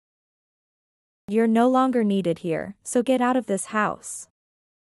You're no longer needed here, so get out of this house.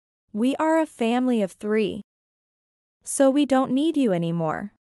 We are a family of 3. So we don't need you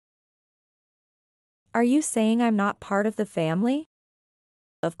anymore. Are you saying I'm not part of the family?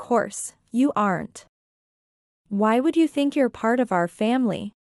 Of course, you aren't. Why would you think you're part of our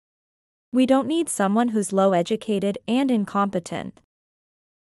family? We don't need someone who's low-educated and incompetent.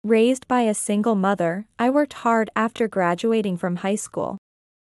 Raised by a single mother, I worked hard after graduating from high school.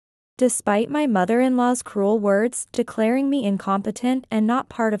 Despite my mother-in-law's cruel words declaring me incompetent and not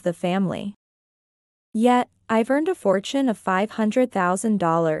part of the family. Yet, I've earned a fortune of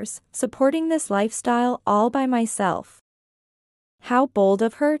 $500,000, supporting this lifestyle all by myself. How bold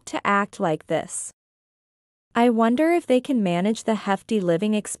of her to act like this. I wonder if they can manage the hefty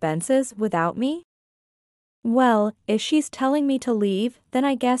living expenses without me? Well, if she's telling me to leave, then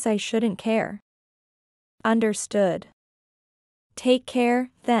I guess I shouldn't care. Understood. Take care,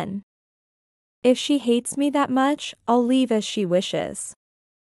 then. If she hates me that much, I'll leave as she wishes.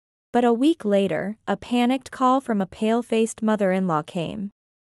 But a week later, a panicked call from a pale-faced mother-in-law came.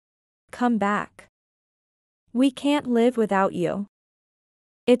 Come back. We can't live without you.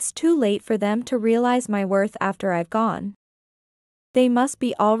 It's too late for them to realize my worth after I've gone. They must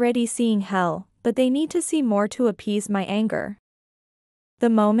be already seeing hell, but they need to see more to appease my anger.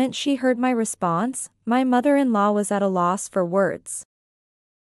 The moment she heard my response, my mother-in-law was at a loss for words.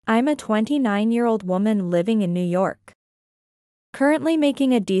 I'm a 29-year-old woman living in New York. Currently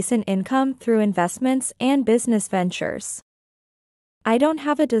making a decent income through investments and business ventures. I don't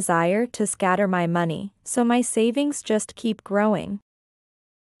have a desire to scatter my money, so my savings just keep growing.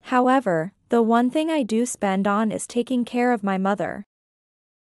 However, the one thing I do spend on is taking care of my mother.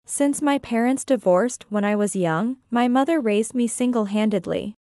 Since my parents divorced when I was young, my mother raised me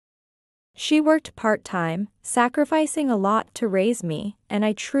single-handedly. She worked part-time, sacrificing a lot to raise me, and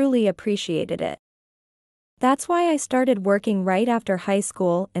I truly appreciated it. That's why I started working right after high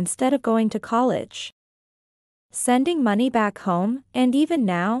school instead of going to college. Sending money back home, and even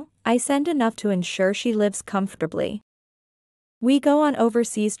now, I send enough to ensure she lives comfortably. We go on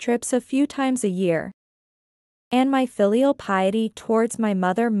overseas trips a few times a year. And my filial piety towards my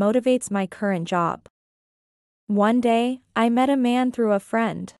mother motivates my current job. One day, I met a man through a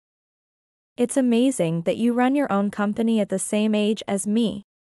friend. It's amazing that you run your own company at the same age as me.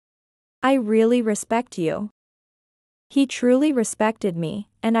 I really respect you. He truly respected me,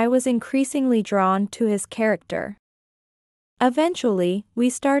 and I was increasingly drawn to his character. Eventually,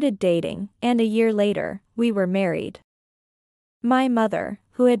 we started dating, and a year later, we were married. My mother,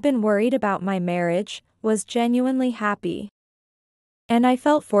 who had been worried about my marriage, was genuinely happy. And I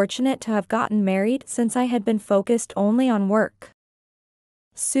felt fortunate to have gotten married since I had been focused only on work.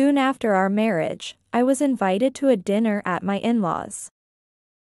 Soon after our marriage, I was invited to a dinner at my in-laws.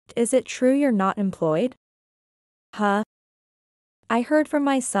 Is it true you're not employed? Huh? I heard from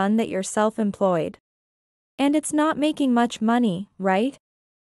my son that you're self-employed. And it's not making much money, right?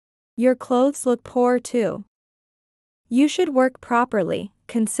 Your clothes look poor too. You should work properly,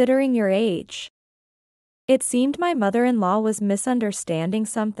 considering your age. It seemed my mother-in-law was misunderstanding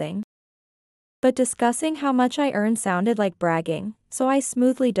something. But discussing how much I earn sounded like bragging, so I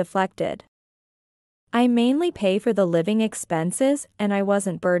smoothly deflected. I mainly pay for the living expenses and I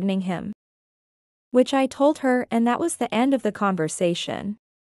wasn't burdening him. Which I told her, and that was the end of the conversation.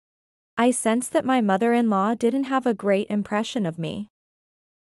 I sensed that my mother-in-law didn't have a great impression of me.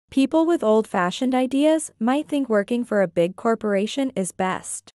 People with old-fashioned ideas might think working for a big corporation is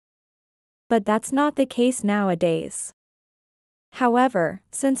best. But that's not the case nowadays. However,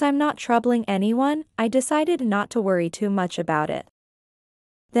 since I'm not troubling anyone, I decided not to worry too much about it.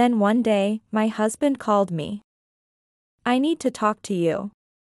 Then one day, my husband called me. I need to talk to you.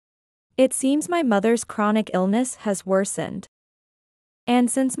 It seems my mother's chronic illness has worsened. And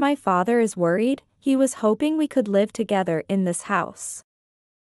since my father is worried, he was hoping we could live together in this house.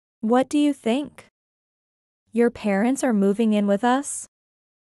 What do you think? Your parents are moving in with us?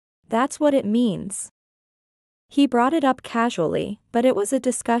 That's what it means. He brought it up casually, but it was a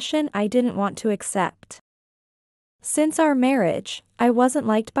discussion I didn't want to accept. Since our marriage, I wasn't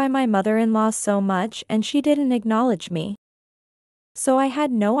liked by my mother-in-law so much and she didn't acknowledge me. So I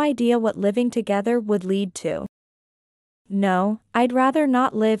had no idea what living together would lead to. No, I'd rather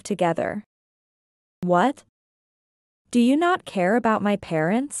not live together. What? Do you not care about my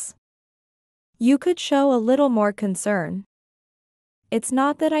parents? You could show a little more concern. It's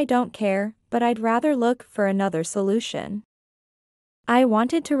not that I don't care, but I'd rather look for another solution. I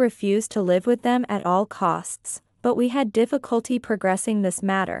wanted to refuse to live with them at all costs, but we had difficulty progressing this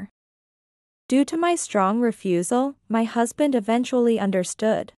matter. Due to my strong refusal, my husband eventually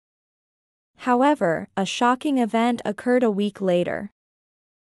understood. However, a shocking event occurred a week later.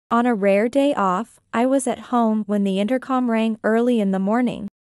 On a rare day off, I was at home when the intercom rang early in the morning.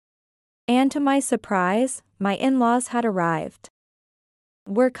 And to my surprise, my in-laws had arrived.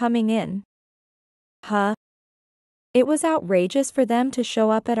 "We're coming in." Huh? It was outrageous for them to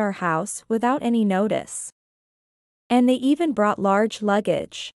show up at our house without any notice. And they even brought large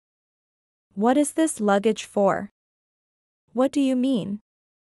luggage. "What is this luggage for?" "What do you mean?"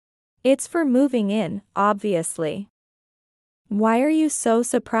 "It's for moving in, obviously." "Why are you so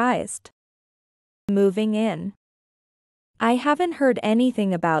surprised?" "Moving in. I haven't heard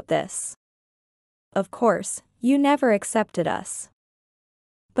anything about this." "Of course, you never accepted us.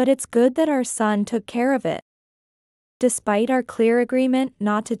 But it's good that our son took care of it. Despite our clear agreement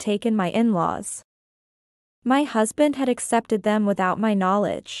not to take in my in-laws, my husband had accepted them without my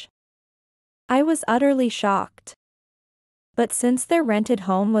knowledge." I was utterly shocked. But since their rented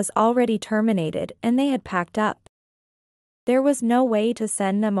home was already terminated and they had packed up, there was no way to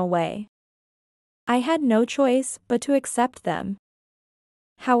send them away. I had no choice but to accept them.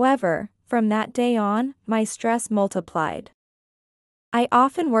 However, from that day on, my stress multiplied. I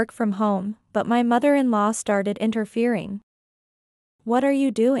often work from home, but my mother-in-law started interfering. "What are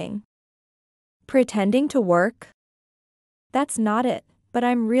you doing? Pretending to work?" "That's not it, but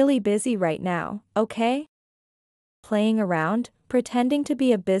I'm really busy right now, okay?" "Playing around, pretending to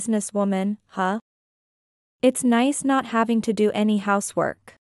be a businesswoman, huh?" "It's nice not having to do any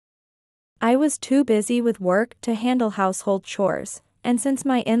housework." I was too busy with work to handle household chores, and since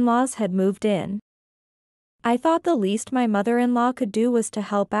my in-laws had moved in, I thought the least my mother-in-law could do was to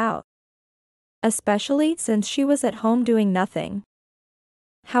help out, especially since she was at home doing nothing.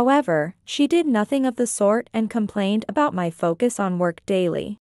 However, she did nothing of the sort and complained about my focus on work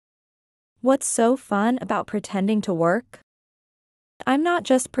daily. What's so fun about pretending to work? I'm not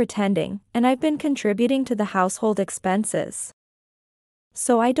just pretending, and I've been contributing to the household expenses.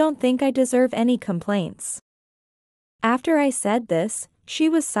 So I don't think I deserve any complaints. After I said this, she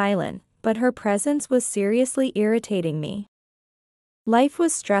was silent, but her presence was seriously irritating me. Life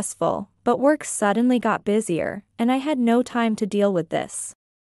was stressful, but work suddenly got busier, and I had no time to deal with this.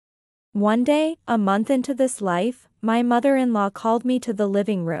 One day, a month into this life, my mother-in-law called me to the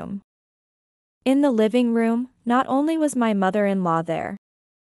living room. In the living room, not only was my mother-in-law there,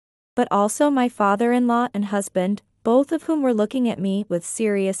 but also my father-in-law and husband, both of whom were looking at me with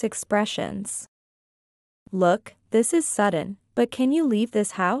serious expressions. "Look, this is sudden, but can you leave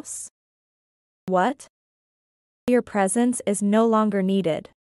this house?" "What?" "Your presence is no longer needed.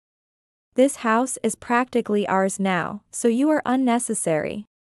 This house is practically ours now, so you are unnecessary."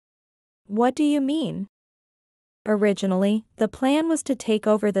 "What do you mean?" "Originally, the plan was to take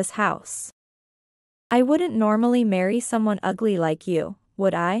over this house. I wouldn't normally marry someone ugly like you,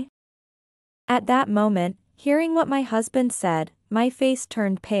 would I?" At that moment, hearing what my husband said, my face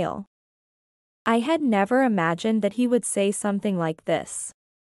turned pale. I had never imagined that he would say something like this.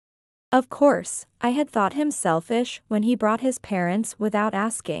 Of course, I had thought him selfish when he brought his parents without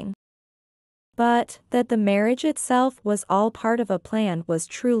asking. But that the marriage itself was all part of a plan was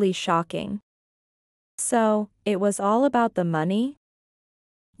truly shocking. So, it was all about the money?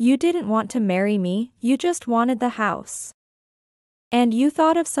 You didn't want to marry me, you just wanted the house. And you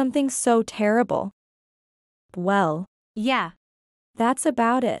thought of something so terrible. Well, Yeah. that's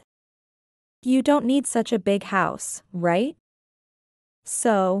about it. You don't need such a big house, right?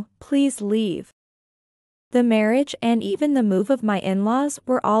 So, please leave. The marriage and even the move of my in-laws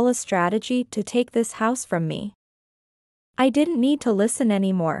were all a strategy to take this house from me. I didn't need to listen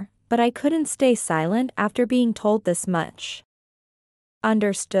anymore, but I couldn't stay silent after being told this much.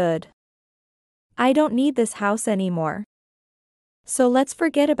 Understood. I don't need this house anymore. So let's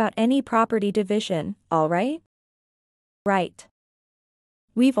forget about any property division, alright? Right.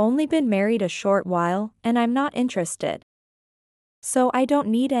 We've only been married a short while, and I'm not interested. So I don't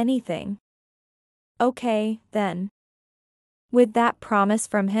need anything. Okay, then. With that promise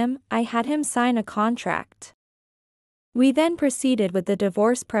from him, I had him sign a contract. We then proceeded with the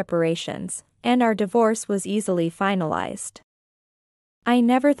divorce preparations, and our divorce was easily finalized. I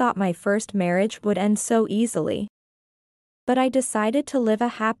never thought my first marriage would end so easily. But I decided to live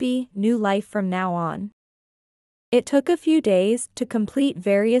a happy, new life from now on. It took a few days to complete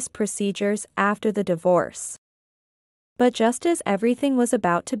various procedures after the divorce. But just as everything was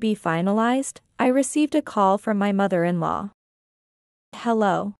about to be finalized, I received a call from my mother-in-law.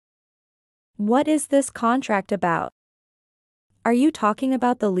 Hello. What is this contract about? Are you talking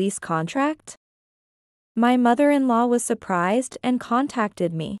about the lease contract? My mother-in-law was surprised and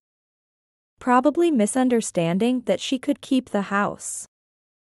contacted me, probably misunderstanding that she could keep the house.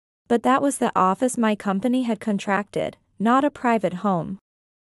 But that was the office my company had contracted, not a private home.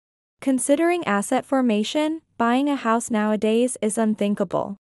 Considering asset formation, buying a house nowadays is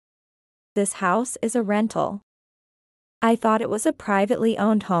unthinkable. This house is a rental. I thought it was a privately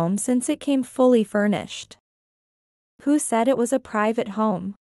owned home since it came fully furnished. Who said it was a private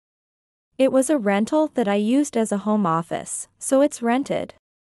home? It was a rental that I used as a home office, so it's rented.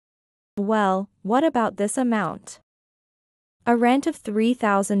 Well, what about this amount? A rent of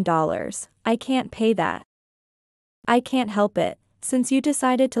 $3,000, I can't pay that. I can't help it, since you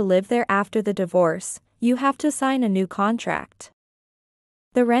decided to live there after the divorce, you have to sign a new contract.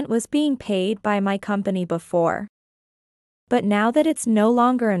 The rent was being paid by my company before. But now that it's no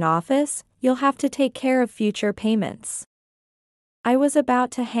longer an office, you'll have to take care of future payments. I was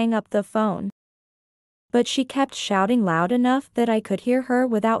about to hang up the phone. But she kept shouting loud enough that I could hear her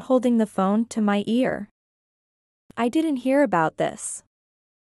without holding the phone to my ear. I didn't hear about this.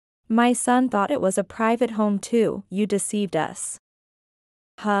 My son thought it was a private home too, you deceived us.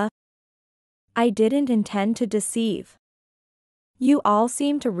 Huh? I didn't intend to deceive. You all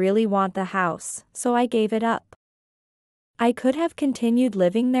seemed to really want the house, so I gave it up. I could have continued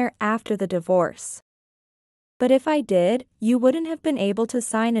living there after the divorce. But if I did, you wouldn't have been able to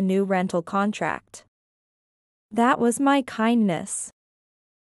sign a new rental contract. That was my kindness.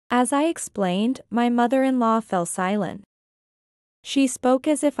 As I explained, my mother-in-law fell silent. She spoke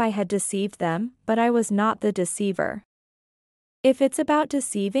as if I had deceived them, but I was not the deceiver. If it's about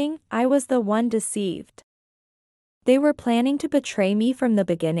deceiving, I was the one deceived. They were planning to betray me from the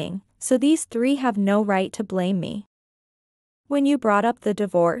beginning, so these three have no right to blame me. When you brought up the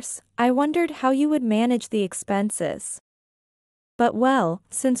divorce, I wondered how you would manage the expenses. But well,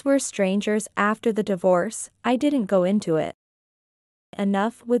 since we're strangers after the divorce, I didn't go into it.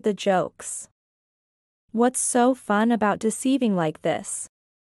 Enough with the jokes. What's so fun about deceiving like this?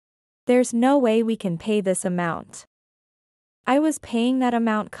 There's no way we can pay this amount. I was paying that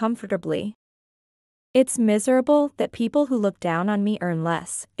amount comfortably. It's miserable that people who look down on me earn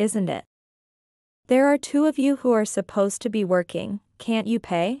less, isn't it? There are two of you who are supposed to be working, can't you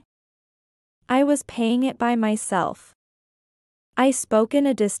pay? I was paying it by myself. I spoke in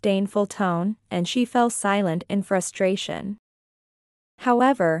a disdainful tone, and she fell silent in frustration.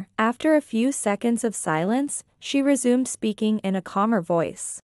 However, after a few seconds of silence, she resumed speaking in a calmer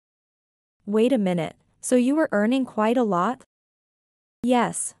voice. Wait a minute, so you were earning quite a lot?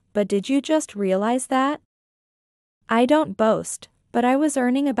 Yes, but did you just realize that? I don't boast, but I was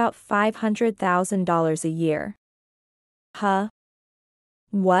earning about $500,000 a year. Huh?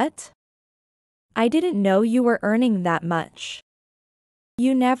 What? I didn't know you were earning that much.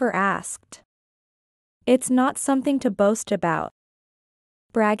 You never asked. It's not something to boast about.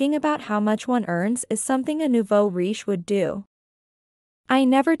 Bragging about how much one earns is something a nouveau riche would do. I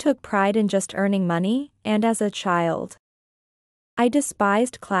never took pride in just earning money, and as a child, I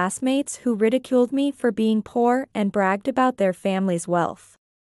despised classmates who ridiculed me for being poor and bragged about their family's wealth.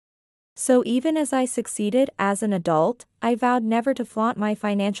 So even as I succeeded as an adult, I vowed never to flaunt my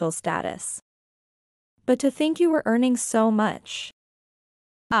financial status. But to think you were earning so much.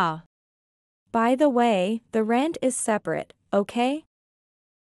 By the way, the rent is separate, okay?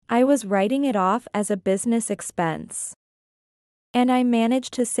 I was writing it off as a business expense. And I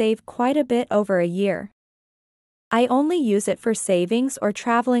managed to save quite a bit over a year. I only use it for savings or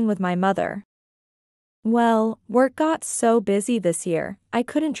traveling with my mother. Well, work got so busy this year, I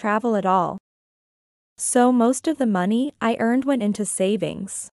couldn't travel at all. So most of the money I earned went into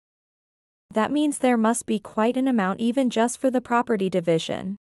savings. That means there must be quite an amount even just for the property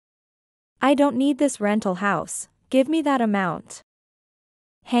division. I don't need this rental house, give me that amount.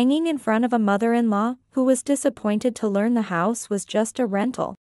 Hanging in front of a mother-in-law who was disappointed to learn the house was just a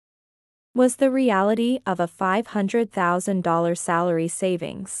rental was the reality of a $500,000 salary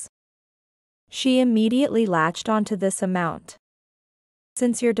savings. She immediately latched onto this amount.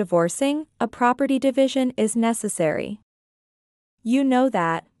 Since you're divorcing, a property division is necessary. You know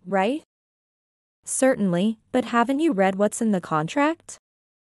that, right? Certainly, but haven't you read what's in the contract?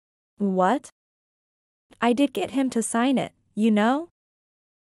 What? I did get him to sign it, you know?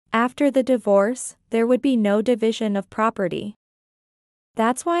 After the divorce, there would be no division of property.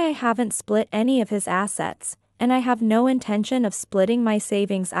 That's why I haven't split any of his assets, and I have no intention of splitting my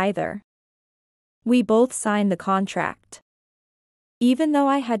savings either. We both signed the contract. Even though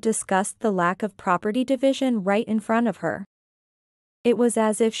I had discussed the lack of property division right in front of her. It was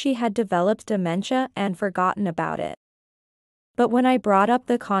as if she had developed dementia and forgotten about it. But when I brought up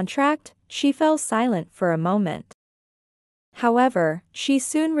the contract, she fell silent for a moment. However, she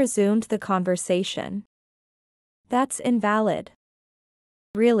soon resumed the conversation. That's invalid.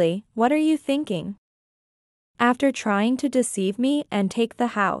 Really, what are you thinking? After trying to deceive me and take the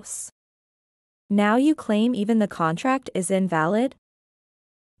house, now you claim even the contract is invalid?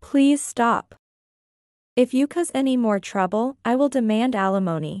 Please stop. If you cause any more trouble, I will demand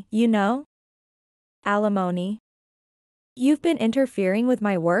alimony, you know? Alimony? You've been interfering with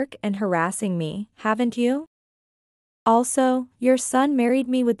my work and harassing me, haven't you? Also, your son married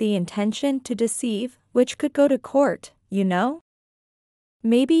me with the intention to deceive, which could go to court, you know?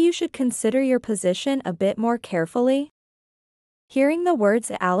 Maybe you should consider your position a bit more carefully. Hearing the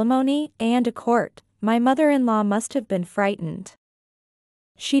words alimony and a court, my mother-in-law must have been frightened.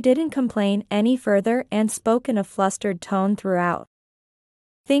 She didn't complain any further and spoke in a flustered tone throughout.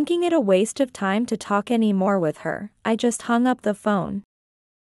 Thinking it a waste of time to talk any more with her, I just hung up the phone.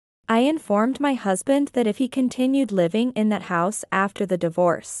 I informed my husband that if he continued living in that house after the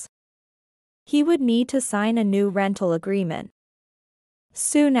divorce, he would need to sign a new rental agreement.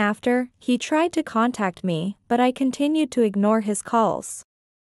 Soon after, he tried to contact me, but I continued to ignore his calls.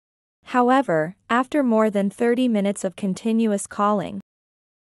 However, after more than 30 minutes of continuous calling,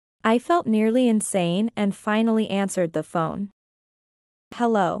 I felt nearly insane and finally answered the phone.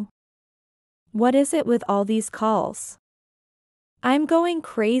 Hello. What is it with all these calls? I'm going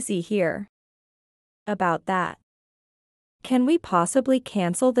crazy here. About that. Can we possibly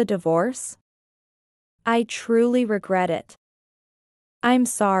cancel the divorce? I truly regret it. I'm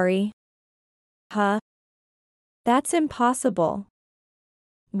sorry. Huh? That's impossible.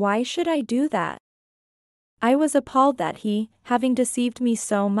 Why should I do that? I was appalled that he, having deceived me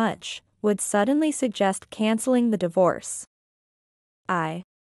so much, would suddenly suggest canceling the divorce. I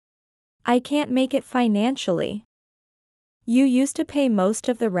can't make it financially. You used to pay most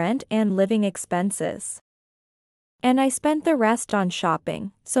of the rent and living expenses. And I spent the rest on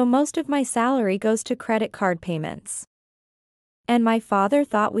shopping, so most of my salary goes to credit card payments. And my father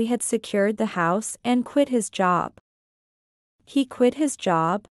thought we had secured the house and quit his job. He quit his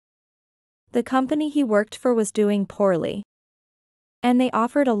job? The company he worked for was doing poorly. And they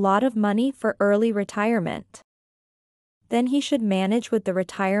offered a lot of money for early retirement. Then he should manage with the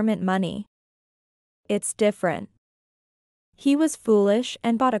retirement money. It's different. He was foolish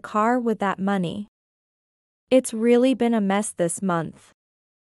and bought a car with that money. It's really been a mess this month.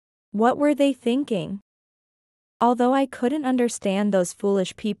 What were they thinking? Although I couldn't understand those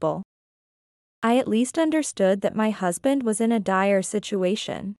foolish people, I at least understood that my husband was in a dire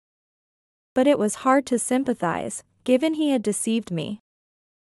situation. But it was hard to sympathize, given he had deceived me.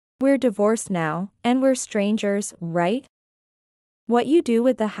 We're divorced now, and we're strangers, right? What you do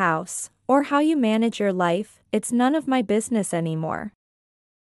with the house, or how you manage your life, it's none of my business anymore.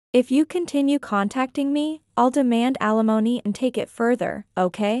 If you continue contacting me, I'll demand alimony and take it further,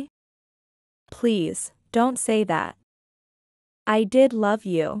 okay? Please, don't say that. I did love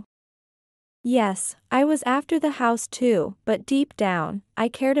you. Yes, I was after the house too, but deep down, I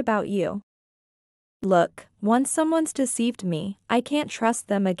cared about you. Look, once someone's deceived me, I can't trust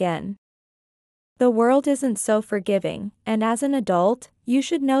them again. The world isn't so forgiving, and as an adult, you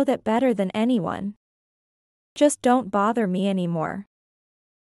should know that better than anyone. Just don't bother me anymore.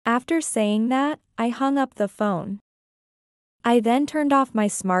 After saying that, I hung up the phone. I then turned off my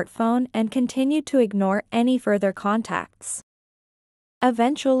smartphone and continued to ignore any further contacts.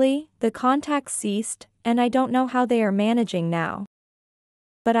 Eventually, the contacts ceased, and I don't know how they are managing now.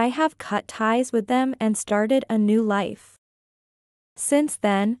 But I have cut ties with them and started a new life. Since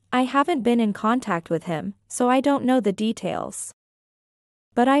then, I haven't been in contact with him, so I don't know the details.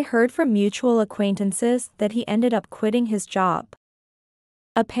 But I heard from mutual acquaintances that he ended up quitting his job.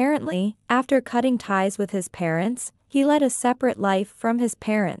 Apparently, after cutting ties with his parents, he led a separate life from his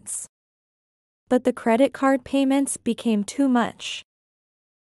parents. But the credit card payments became too much.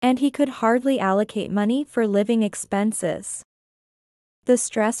 And he could hardly allocate money for living expenses. The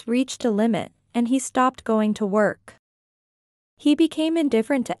stress reached a limit, and he stopped going to work. He became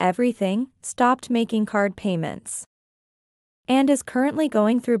indifferent to everything, stopped making card payments, and is currently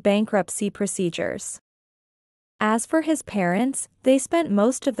going through bankruptcy procedures. As for his parents, they spent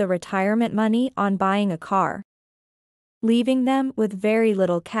most of the retirement money on buying a car, leaving them with very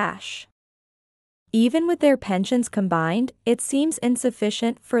little cash. Even with their pensions combined, it seems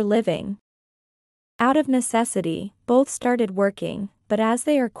insufficient for living. Out of necessity, both started working, but as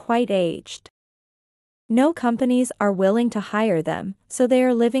they are quite aged, no companies are willing to hire them, so they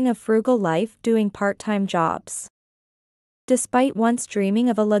are living a frugal life doing part-time jobs. Despite once dreaming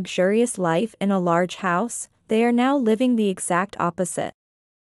of a luxurious life in a large house, they are now living the exact opposite.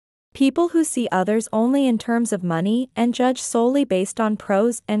 People who see others only in terms of money and judge solely based on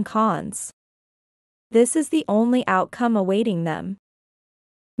pros and cons. This is the only outcome awaiting them.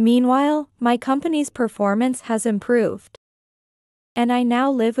 Meanwhile, my company's performance has improved. And I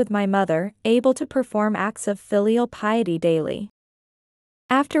now live with my mother, able to perform acts of filial piety daily.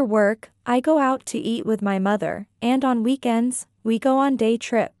 After work, I go out to eat with my mother, and on weekends, we go on day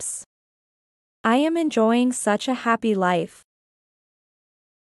trips. I am enjoying such a happy life.